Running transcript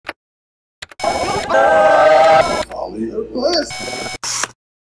Good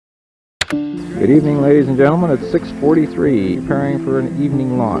evening, ladies and gentlemen. It's 6:43, preparing for an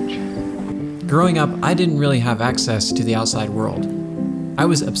evening launch. Growing up, I didn't really have access to the outside world. I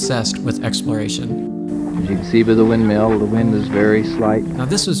was obsessed with exploration. As you can see by the windmill, the wind is very slight. Now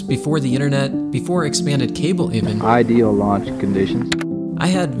this was before the internet, before expanded cable even. Ideal launch conditions. I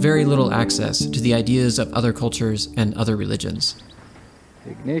had very little access to the ideas of other cultures and other religions.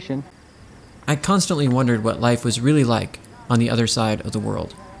 Ignition. I constantly wondered what life was really like on the other side of the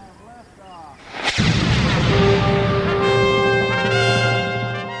world.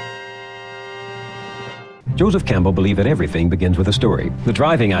 Joseph Campbell believed that everything begins with a story. The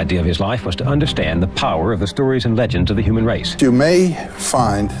driving idea of his life was to understand the power of the stories and legends of the human race. You may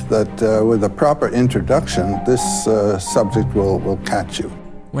find that with a proper introduction, this subject will catch you.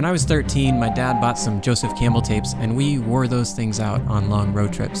 When I was 13, my dad bought some Joseph Campbell tapes, and we wore those things out on long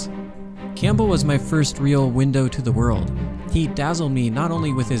road trips. Campbell was my first real window to the world. He dazzled me not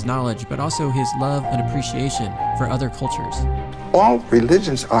only with his knowledge, but also his love and appreciation for other cultures. All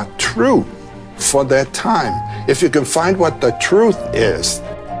religions are true for their time, if you can find what the truth is.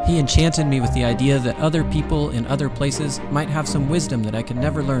 He enchanted me with the idea that other people in other places might have some wisdom that I could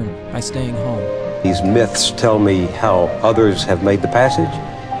never learn by staying home. These myths tell me how others have made the passage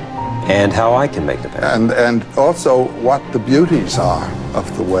and how I can make the passage. And also what the beauties are of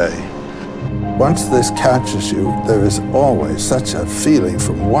the way. Once this catches you, there is always such a feeling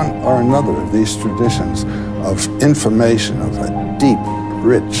from one or another of these traditions of information of a deep,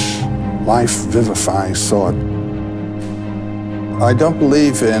 rich, life-vivifying sort. I don't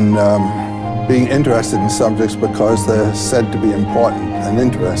believe in being interested in subjects because they're said to be important and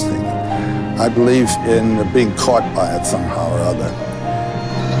interesting. I believe in being caught by it somehow or other.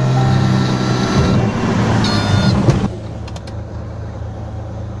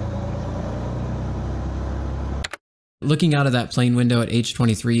 Looking out of that plane window at age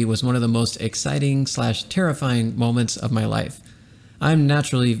 23 was one of the most exciting/terrifying moments of my life. I'm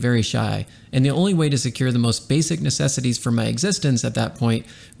naturally very shy, and the only way to secure the most basic necessities for my existence at that point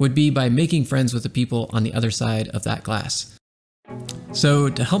would be by making friends with the people on the other side of that glass. So,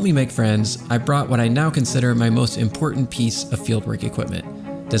 to help me make friends, I brought what I now consider my most important piece of fieldwork equipment,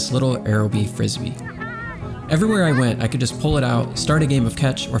 this little Aerobie frisbee. Everywhere I went, I could just pull it out, start a game of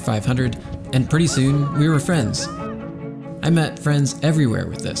catch or 500, and pretty soon we were friends. I met friends everywhere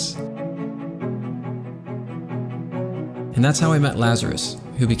with this. And that's how I met Lazarus,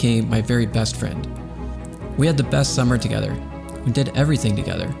 who became my very best friend. We had the best summer together. We did everything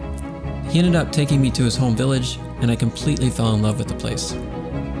together. He ended up taking me to his home village, and I completely fell in love with the place.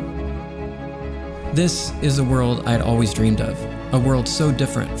 This is the world I had always dreamed of, a world so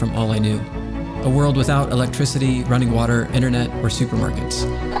different from all I knew. A world without electricity, running water, internet, or supermarkets.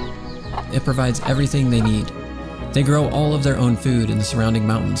 It provides everything they need. They grow all of their own food in the surrounding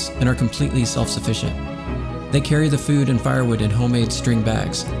mountains and are completely self-sufficient. They carry the food and firewood in homemade string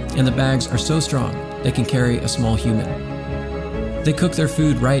bags, and the bags are so strong they can carry a small human. They cook their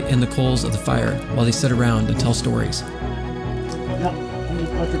food right in the coals of the fire while they sit around and tell stories.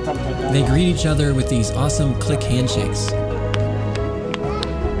 They greet each other with these awesome click handshakes.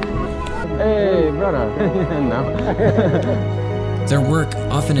 Hey, brother. Their work,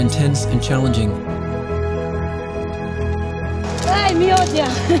 often intense and challenging,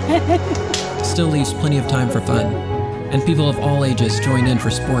 still leaves plenty of time for fun, and people of all ages join in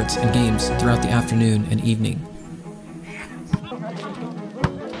for sports and games throughout the afternoon and evening.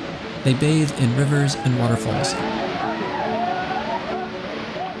 They bathe in rivers and waterfalls.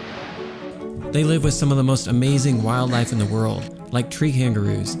 They live with some of the most amazing wildlife in the world, like tree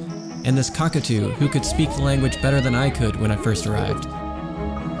kangaroos, and this cockatoo who could speak the language better than I could when I first arrived.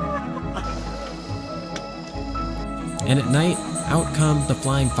 And at night, out come the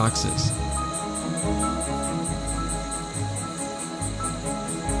flying foxes.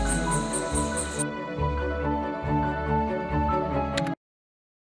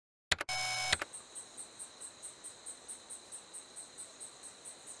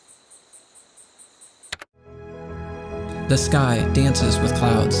 The sky dances with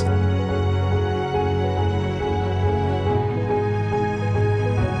clouds.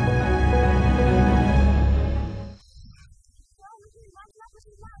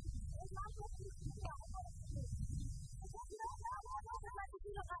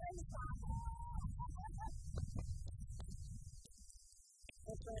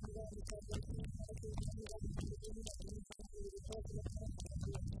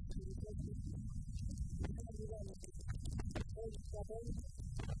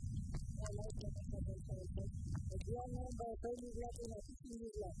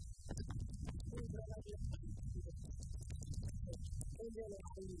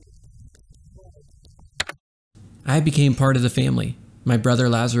 I became part of the family. My brother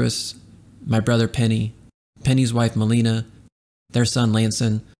Lazarus, my brother Penny, Penny's wife Melina, their son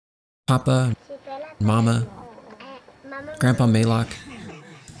Lanson, Papa, Mama, Grandpa Malok.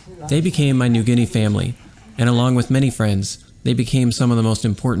 They became my New Guinea family, and along with many friends, they became some of the most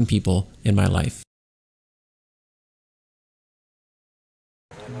important people in my life.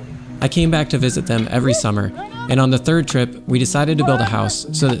 I came back to visit them every summer, and on the third trip, we decided to build a house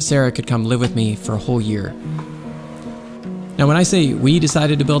so that Sarah could come live with me for a whole year. Now, when I say we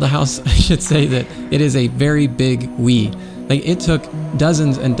decided to build a house, I should say that it is a very big we. Like, it took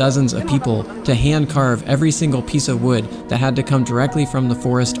dozens and dozens of people to hand carve every single piece of wood that had to come directly from the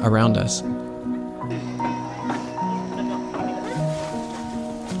forest around us.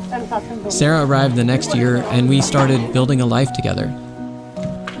 Sarah arrived the next year, and we started building a life together.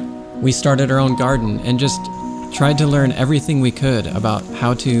 We started our own garden and just tried to learn everything we could about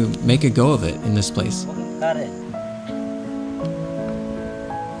how to make a go of it in this place.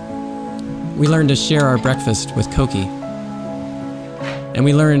 We learned to share our breakfast with Koki. And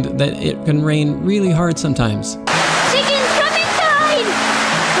we learned that it can rain really hard sometimes. Chickens, come inside!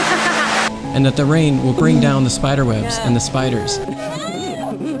 And that the rain will bring down the spider webs and the spiders,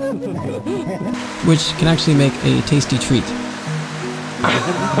 which can actually make a tasty treat.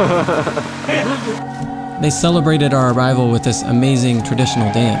 They celebrated our arrival with this amazing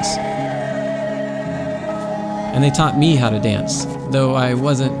traditional dance. And they taught me how to dance, though I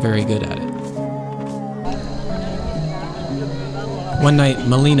wasn't very good at it. One night,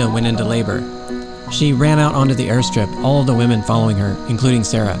 Melina went into labor. She ran out onto the airstrip, all of the women following her, including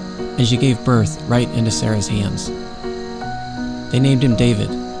Sarah, and she gave birth right into Sarah's hands. They named him David,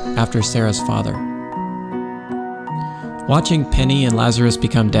 after Sarah's father. Watching Penny and Lazarus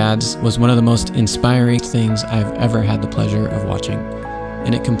become dads was one of the most inspiring things I've ever had the pleasure of watching,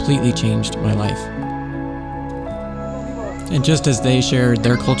 and it completely changed my life. And just as they shared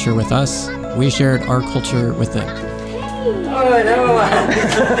their culture with us, we shared our culture with them.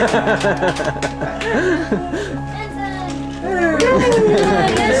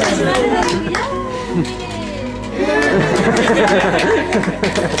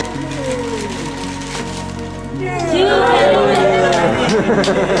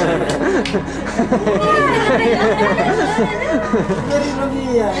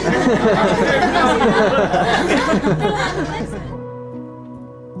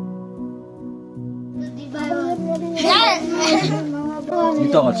 You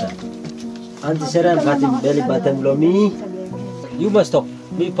talk also. Anti seram katim belly button blomi. You must talk.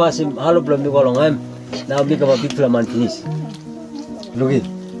 Me pass him hollow blomi along him. Now become a big flaman finish. Look it.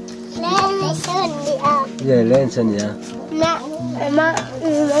 Yeah, Lanson, yeah.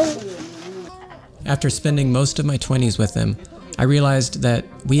 After spending most of my 20s with them, I realized that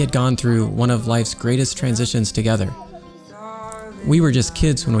we had gone through one of life's greatest transitions together. We were just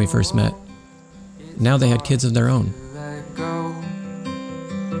kids when we first met. Now they had kids of their own.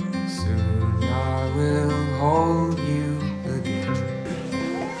 Soon I will hold you again.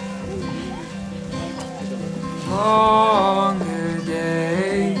 Longer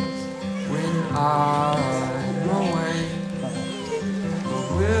days when I'm away, but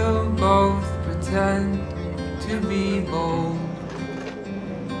we'll both pretend to be bold.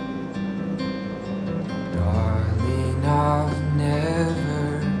 Darling, I've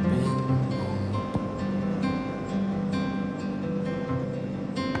never been bold.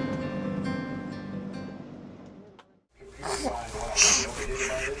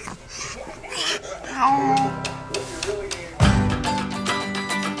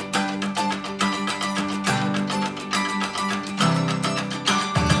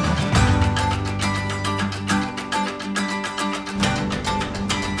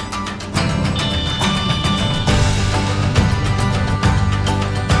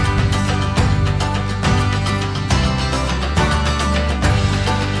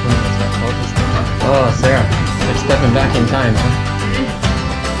 Oh, Sarah, they're stepping back in time, huh?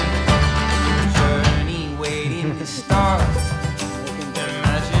 Journey waiting to start.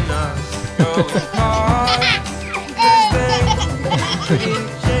 Imagine us going far. There's things couldn't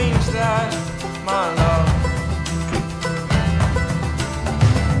change that, my love.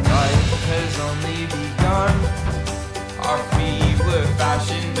 Life has only begun. Our feet were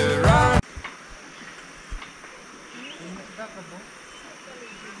fashioned to run.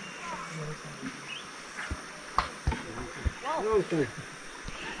 Journey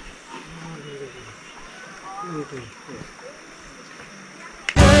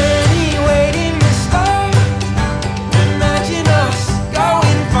waiting to start. Imagine us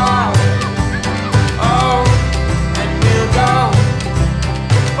going far. Oh, and we'll go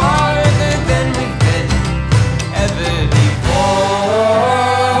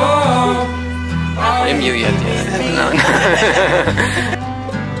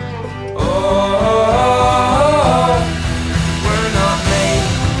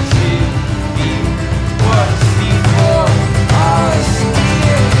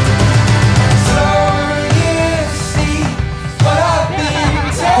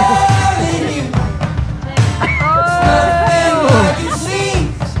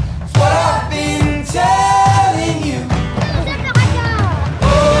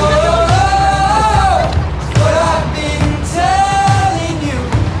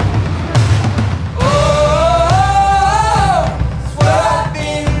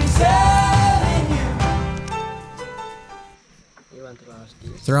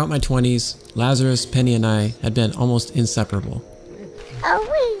Throughout my 20s, Lazarus, Penny, and I had been almost inseparable. Oh,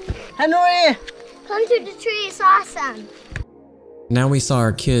 wait. Henry! Come to the tree. It's awesome. Now we saw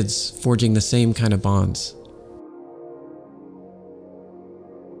our kids forging the same kind of bonds.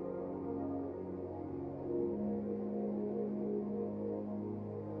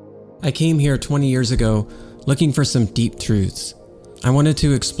 I came here 20 years ago looking for some deep truths. I wanted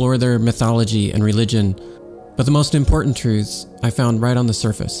to explore their mythology and religion, but the most important truths I found right on the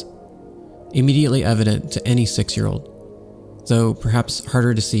surface, immediately evident to any 6-year-old, though perhaps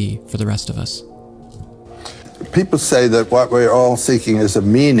harder to see for the rest of us. People say that what we're all seeking is a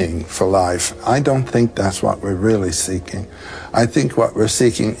meaning for life. I don't think that's what we're really seeking. I think what we're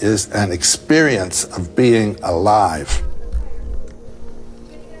seeking is an experience of being alive.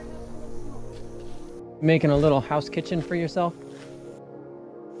 Making a little house kitchen for yourself?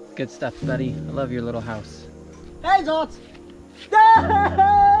 Good stuff, buddy. I love your little house. Hey, Dot!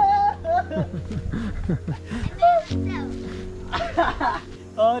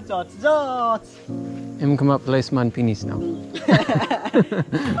 Oh, Dot! Em come up place man pinis now.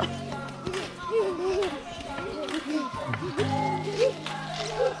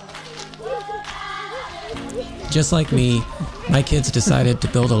 Just like me, my kids decided to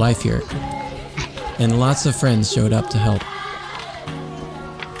build a life here, and lots of friends showed up to help.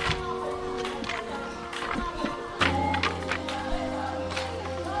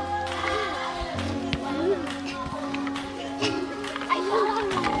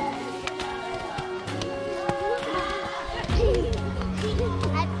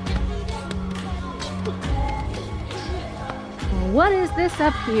 What is this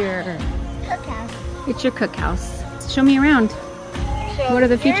up here? Cookhouse. It's your cookhouse. Show me around. So What are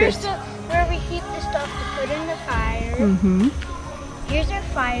the features? Here's where we keep the stuff to put in the fire. Mm-hmm. Here's our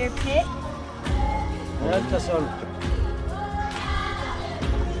fire pit.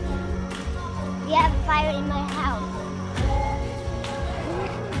 We have a fire in my house.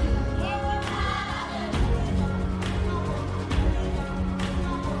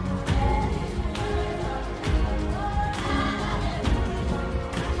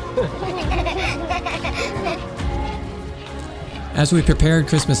 As we prepared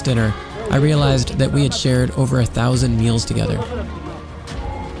Christmas dinner, I realized that we had shared over 1,000 meals together,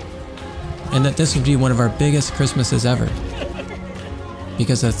 and that this would be one of our biggest Christmases ever,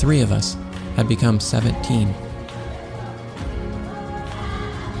 because the 3 of us had become 17.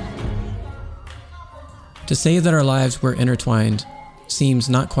 To say that our lives were intertwined seems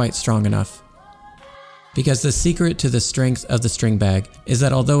not quite strong enough, because the secret to the strength of the string bag is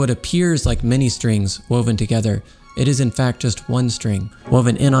that although it appears like many strings woven together, it is in fact just one string,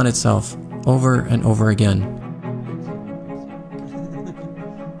 woven in on itself, over and over again.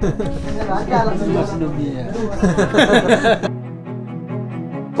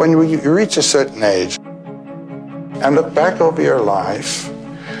 When you reach a certain age and look back over your life,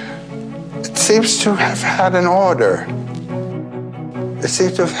 it seems to have had an order. It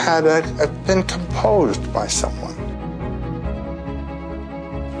seems to have been composed by someone.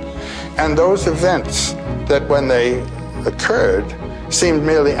 And those events that when they occurred seemed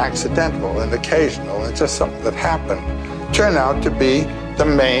merely accidental and occasional and just something that happened, turn out to be the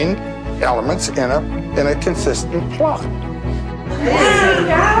main elements in a consistent plot. Hey,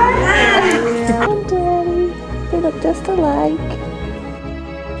 Daddy. They look just alike.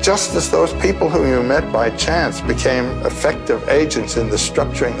 Just as those people whom you met by chance became effective agents in the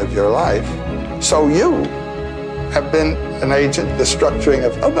structuring of your life, so you have been an agent in the structuring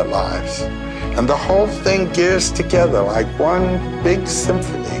of other lives. And the whole thing gears together like one big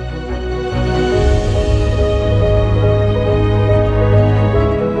symphony.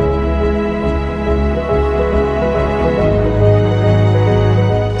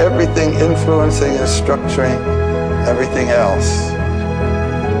 Everything influencing and structuring everything else.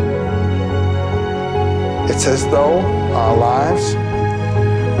 It's as though our lives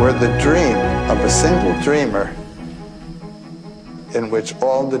were the dream of a single dreamer in which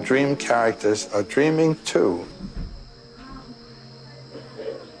all the dream characters are dreaming too.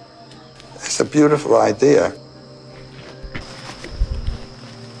 It's a beautiful idea.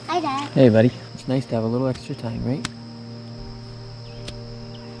 Hi, Dad. Hey, buddy. It's nice to have a little extra time, right?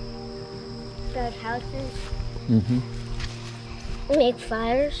 Build houses. Mm-hmm. Make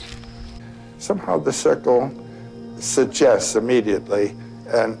fires. Somehow the circle suggests immediately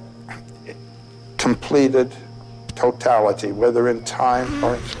an completed totality, whether in time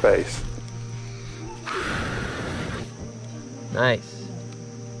or in space. Nice.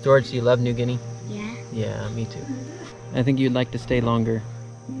 George, do you love New Guinea? Yeah. Yeah, me too. I think you'd like to stay longer.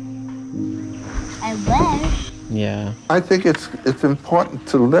 I wish. Yeah. I think it's important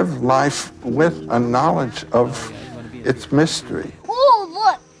to live life with a knowledge of its mystery. Oh,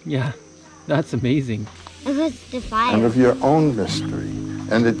 look! Yeah, that's amazing. It was the fire. And of your own mystery.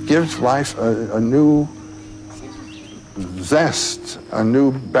 And it gives life a new zest, a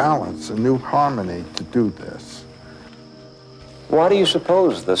new balance, a new harmony to do this. Why do you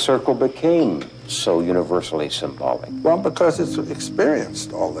suppose the circle became so universally symbolic? Well, because it's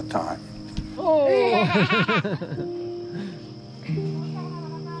experienced all the time.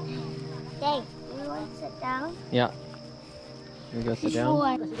 Dave, you want to sit down? Yeah. You go sit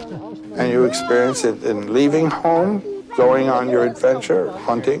down. And you experience it in leaving home, going on your adventure,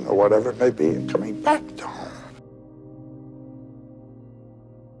 hunting, or whatever it may be, and coming back to home.